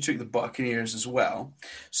 John, you took the Buccaneers as well.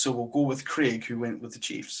 So we'll go with Craig, who went with the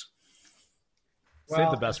Chiefs.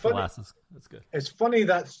 Save the best for last. That's good. It's funny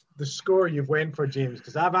that's the score you've went for, James,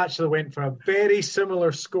 because I've actually went for a very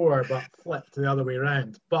similar score, but flipped the other way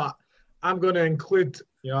around. But I'm going to include,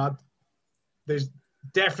 there's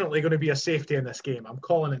definitely going to be a safety in this game. I'm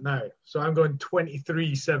calling it now. So I'm going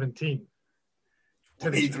 23-17.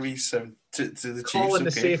 23-7 to the Chiefs. Calling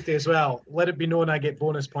the safety as well. Let it be known I get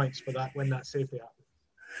bonus points for that when that safety happens.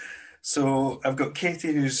 So I've got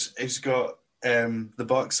Katie who's got the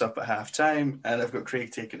Bucs up at halftime, and I've got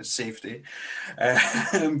Craig taking a safety.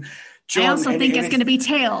 John, I also think it's going to be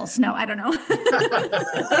tails. No, I don't know.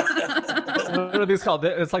 What are these called?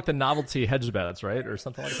 It's like the novelty hedge bets, right? Or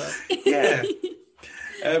something like that. Yeah.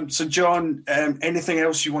 So, John, anything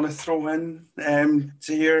else you want to throw in to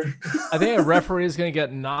here? I think a referee is going to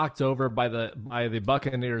get knocked over by the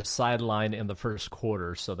Buccaneers sideline in the first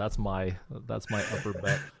quarter. So that's my upper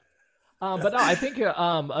bet. But no, I think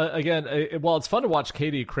again, it's fun to watch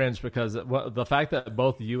Katie cringe because the fact that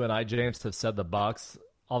both you and I, James, have said the Bucs.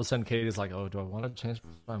 All of a sudden, Katie's like, "Oh, do I want to change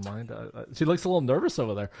my mind?" She looks a little nervous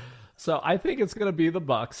over there. So I think it's going to be the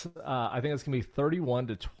Bucs. I think it's going to be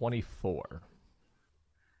 31-24.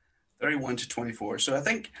 31-24. So I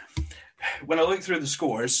think when I look through the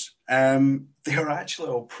scores, they're actually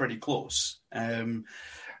all pretty close, and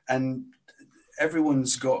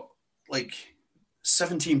everyone's got like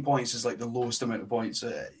 17 points is like the lowest amount of points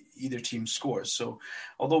either team scores. So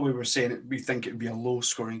although we were saying we think it would be a low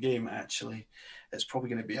scoring game, actually it's probably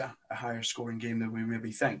going to be a higher scoring game than we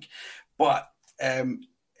maybe think. But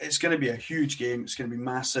it's going to be a huge game. It's going to be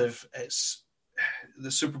massive.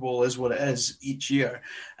 The Super Bowl is what it is each year,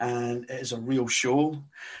 and it is a real show.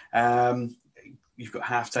 You've got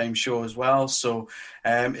halftime show as well. So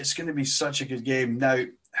it's going to be such a good game. Now,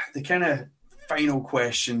 the kind of final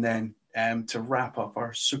question then, to wrap up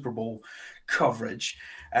our Super Bowl coverage.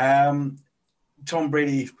 Tom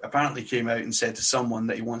Brady apparently came out and said to someone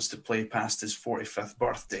that he wants to play past his 45th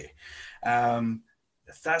birthday.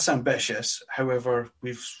 That's ambitious. However,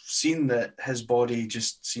 we've seen that his body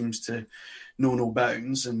just seems to know no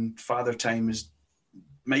bounds, and Father Time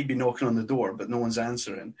might be knocking on the door, but no one's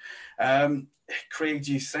answering. Craig,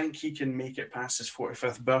 do you think he can make it past his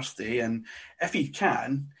 45th birthday? And if he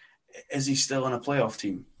can, is he still on a playoff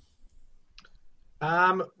team?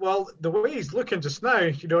 Well, the way he's looking just now,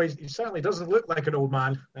 he certainly doesn't look like an old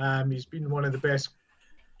man. He's been one of the best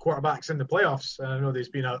quarterbacks in the playoffs. I know there's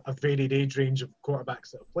been a varied age range of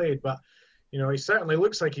quarterbacks that have played, but he certainly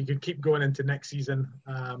looks like he could keep going into next season.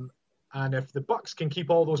 And if the Bucs can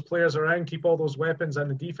keep all those players around, keep all those weapons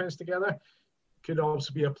and the defense together, could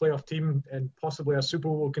also be a playoff team and possibly a Super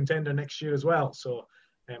Bowl contender next year as well. So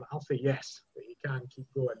I'll say yes, that he can keep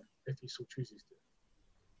going if he so chooses to.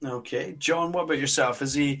 Okay, John, what about yourself?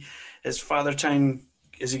 His Father Time,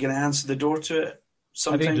 is he going to answer the door to it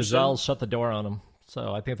sometime? I think Giselle shut the door on him,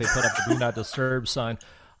 so I think they put up the "Do Not Disturb" sign.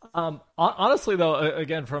 Honestly, though,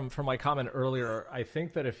 again from my comment earlier, I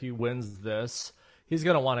think that if he wins this, he's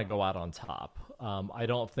going to want to go out on top. I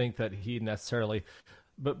don't think that he necessarily,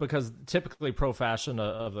 but because typically pro fashion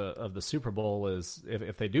of the Super Bowl is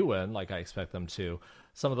if they do win, like I expect them to,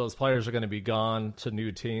 some of those players are going to be gone to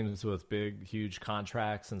new teams with big, huge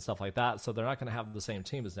contracts and stuff like that. So they're not going to have the same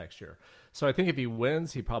team as next year. So I think if he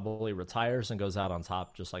wins, he probably retires and goes out on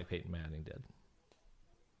top, just like Peyton Manning did.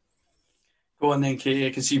 Go on then, Katie. I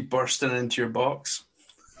can see you bursting into your box.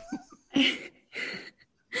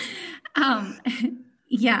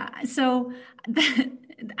 Yeah. So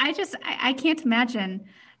I can't imagine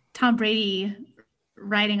Tom Brady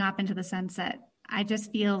riding off into the sunset. I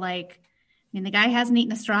just feel like, the guy hasn't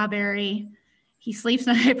eaten a strawberry. He sleeps in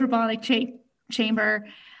a hyperbolic chamber.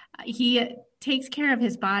 He takes care of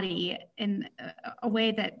his body in a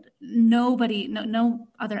way that no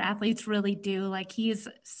other athletes really do. Like, he's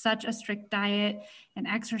such a strict diet and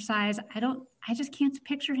exercise. I just can't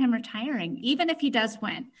picture him retiring, even if he does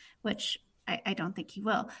win, which I don't think he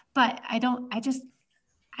will. But I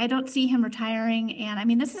don't see him retiring.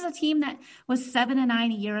 And this is a team that was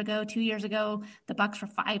 7-9 a year ago. 2 years ago, the Bucs were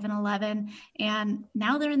 5-11, and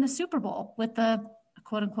now they're in the Super Bowl with a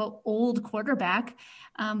quote unquote old quarterback.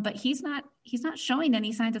 But he's not showing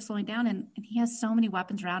any signs of slowing down, and he has so many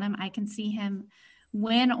weapons around him. I can see him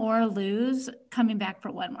win or lose coming back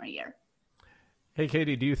for one more year. Hey,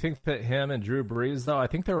 Katie, do you think that him and Drew Brees, though, I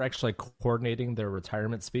think they're actually coordinating their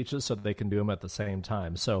retirement speeches so they can do them at the same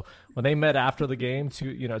time. So when they met after the game,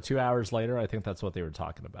 2 hours later, I think that's what they were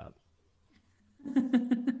talking about.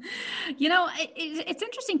 It's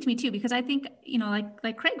interesting to me too, because I think,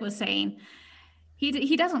 like Craig was saying,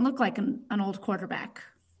 he doesn't look like an old quarterback.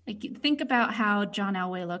 Like, think about how John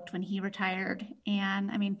Elway looked when he retired.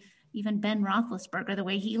 And I mean, even Ben Roethlisberger, the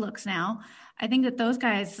way he looks now, I think that those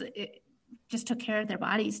guys just took care of their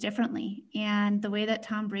bodies differently. And the way that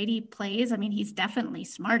Tom Brady plays, I mean, he's definitely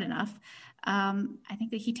smart enough. I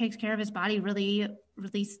think that he takes care of his body really,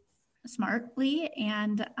 really smartly.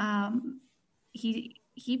 And I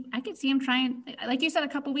could see him trying, like you said a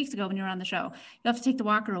couple of weeks ago when you were on the show, you have to take the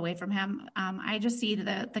walker away from him. I just see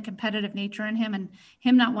the competitive nature in him and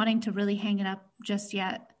him not wanting to really hang it up just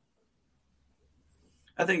yet.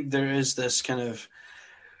 I think there is this kind of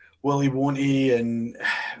will he, won't he, and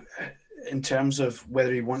in terms of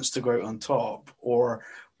whether he wants to go out on top or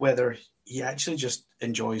whether he actually just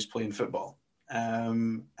enjoys playing football.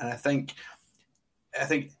 And I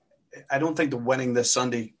don't think the winning this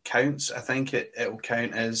Sunday counts. I think it'll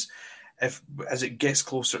count as it gets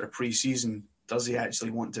closer to pre-season, does he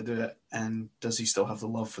actually want to do it? And does he still have the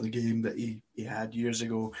love for the game that he had years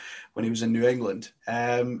ago when he was in New England?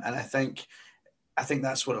 And I think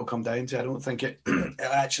that's what it'll come down to. I don't think it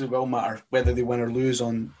actually will matter whether they win or lose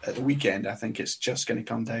at the weekend. I think it's just going to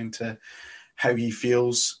come down to how he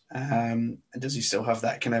feels. And does he still have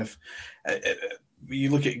that kind of...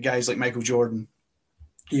 you look at guys like Michael Jordan,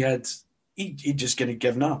 he just kind of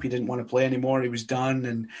given up. He didn't want to play anymore. He was done,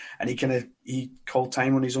 and he called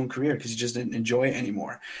time on his own career because he just didn't enjoy it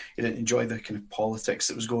anymore. He didn't enjoy the kind of politics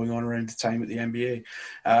that was going on around the time at the NBA.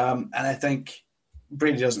 And I think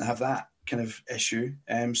Brady doesn't have that kind of issue.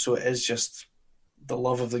 So it is just the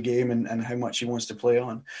love of the game and how much he wants to play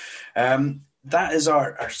on. That is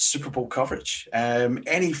our Super Bowl coverage.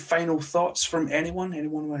 Any final thoughts from anyone?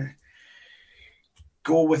 Anyone want to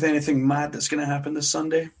go with anything mad that's going to happen this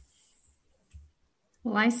Sunday?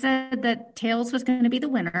 Well, I said that tails was going to be the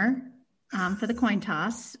winner for the coin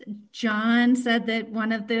toss. John said that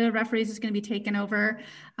one of the referees is going to be taken over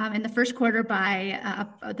in the first quarter by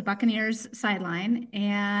the Buccaneers sideline.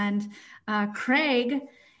 And Craig,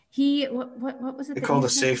 what was it? They called a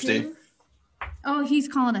safety. Oh, he's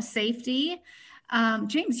calling a safety.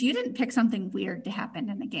 James, you didn't pick something weird to happen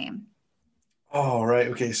in the game. Oh, right.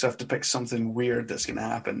 Okay, so I have to pick something weird that's going to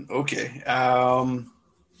happen. Okay.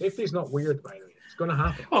 Safety's not weird, by the way. It's going to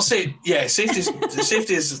happen. Well,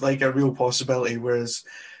 safety is like a real possibility, whereas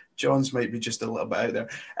John's might be just a little bit out there.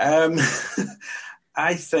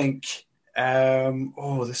 I think,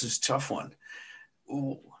 this is a tough one.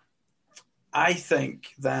 I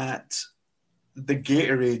think that the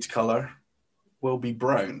Gatorade colour will be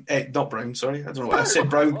brown. Not brown, sorry. I don't know why I said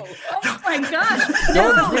brown. Oh my gosh.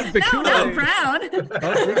 Not brown.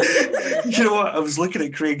 You know what? I was looking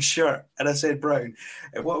at Craig's shirt and I said brown.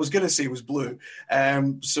 What I was going to say was blue.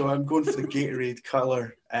 So I'm going for the Gatorade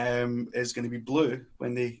colour is going to be blue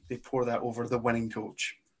when they pour that over the winning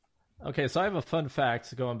coach. Okay, so I have a fun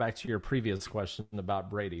fact going back to your previous question about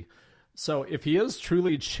Brady. So if he is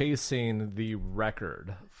truly chasing the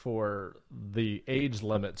record for the age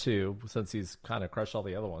limit too, since he's kind of crushed all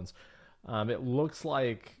the other ones, it looks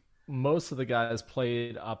like most of the guys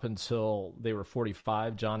played up until they were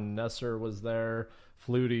 45. John Nesser was there,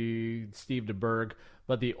 Flutie, Steve DeBerg,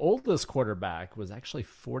 but the oldest quarterback was actually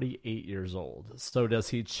 48 years old. So does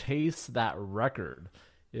he chase that record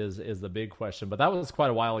is the big question. But that was quite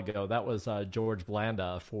a while ago. That was George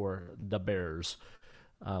Blanda for the Bears.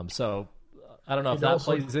 So I don't know if that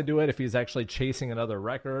plays into it, if he's actually chasing another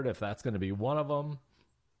record, if that's going to be one of them.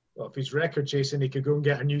 Well, if he's record chasing, he could go and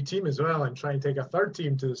get a new team as well and try and take a third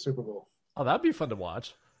team to the Super Bowl. Oh, that'd be fun to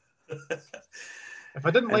watch. If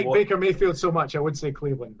I didn't like Baker Mayfield so much, I would say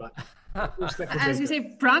Cleveland, but we'll stick with as you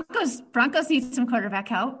say, Broncos need some quarterback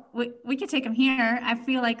help. We could take him here. I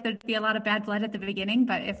feel like there'd be a lot of bad blood at the beginning,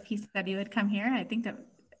 but if he said he would come here, I think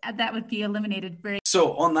that would be eliminated.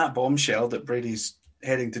 So on that bombshell that Brady's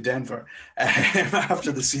heading to Denver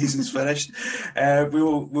after the season's finished,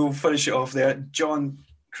 we'll finish it off there. John,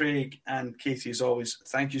 Craig, and Katie, as always,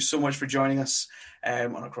 thank you so much for joining us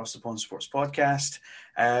on Across the Pond Sports Podcast.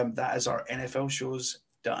 That is our NFL shows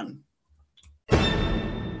done.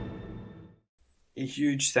 A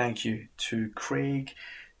huge thank you to Craig,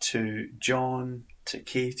 to John, to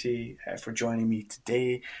Katie for joining me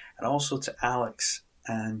today, and also to Alex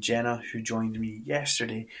and Jenna, who joined me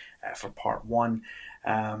yesterday for part 1.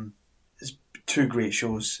 It's 2 great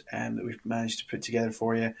shows that we've managed to put together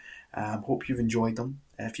for you. Hope you've enjoyed them.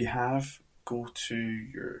 If you have, go to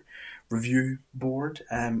your review board,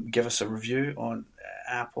 give us a review on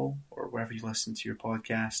Apple or wherever you listen to your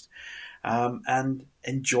podcast, and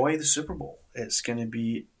enjoy the Super Bowl. It's going to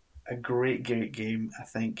be a great game, I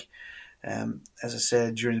think. As I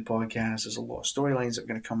said during the podcast, there's a lot of storylines that are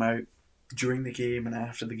going to come out during the game and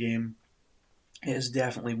after the game. It is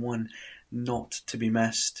definitely one not to be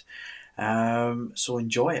missed. So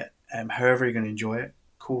enjoy it, however you're going to enjoy it.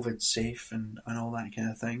 COVID safe and all that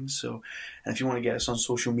kind of thing. So, and if you want to get us on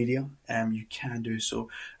social media, you can do so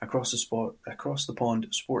across the pond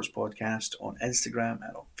sports podcast on Instagram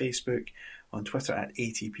and on Facebook, on Twitter at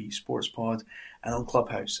ATP Sports Pod, and on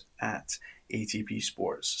Clubhouse at ATP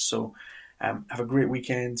Sports. So have a great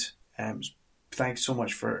weekend. Thanks so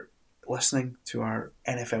much for listening to our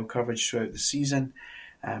NFL coverage throughout the season.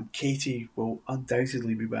 Katie will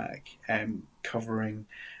undoubtedly be back covering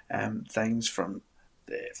things from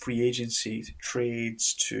the free agency to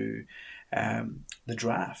trades to the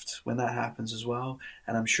draft when that happens as well.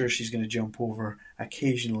 And I'm sure she's going to jump over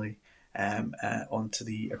occasionally onto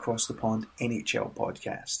the Across the Pond NHL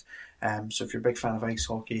podcast. So if you're a big fan of ice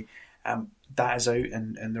hockey, that is out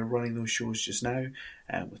and they're running those shows just now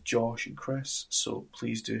with Josh and Chris. So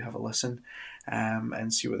please do have a listen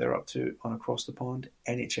and see what they're up to on Across the Pond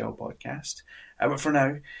NHL podcast. But for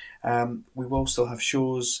now, we will still have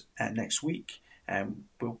shows next week.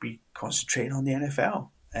 We'll be concentrating on the NFL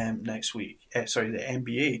next week. The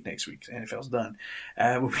NBA next week. The NFL's done.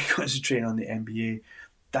 We'll be concentrating on the NBA.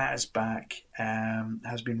 That is back.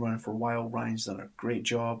 Has been running for a while. Ryan's done a great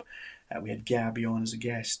job. We had Gabby on as a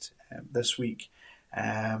guest this week.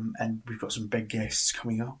 And we've got some big guests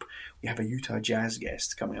coming up. We have a Utah Jazz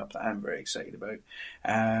guest coming up that I'm very excited about.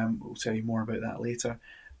 We'll tell you more about that later.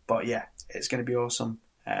 But yeah, it's going to be awesome.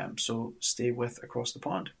 So stay with Across the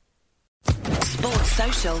Pond. Sports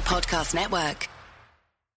Social Podcast Network.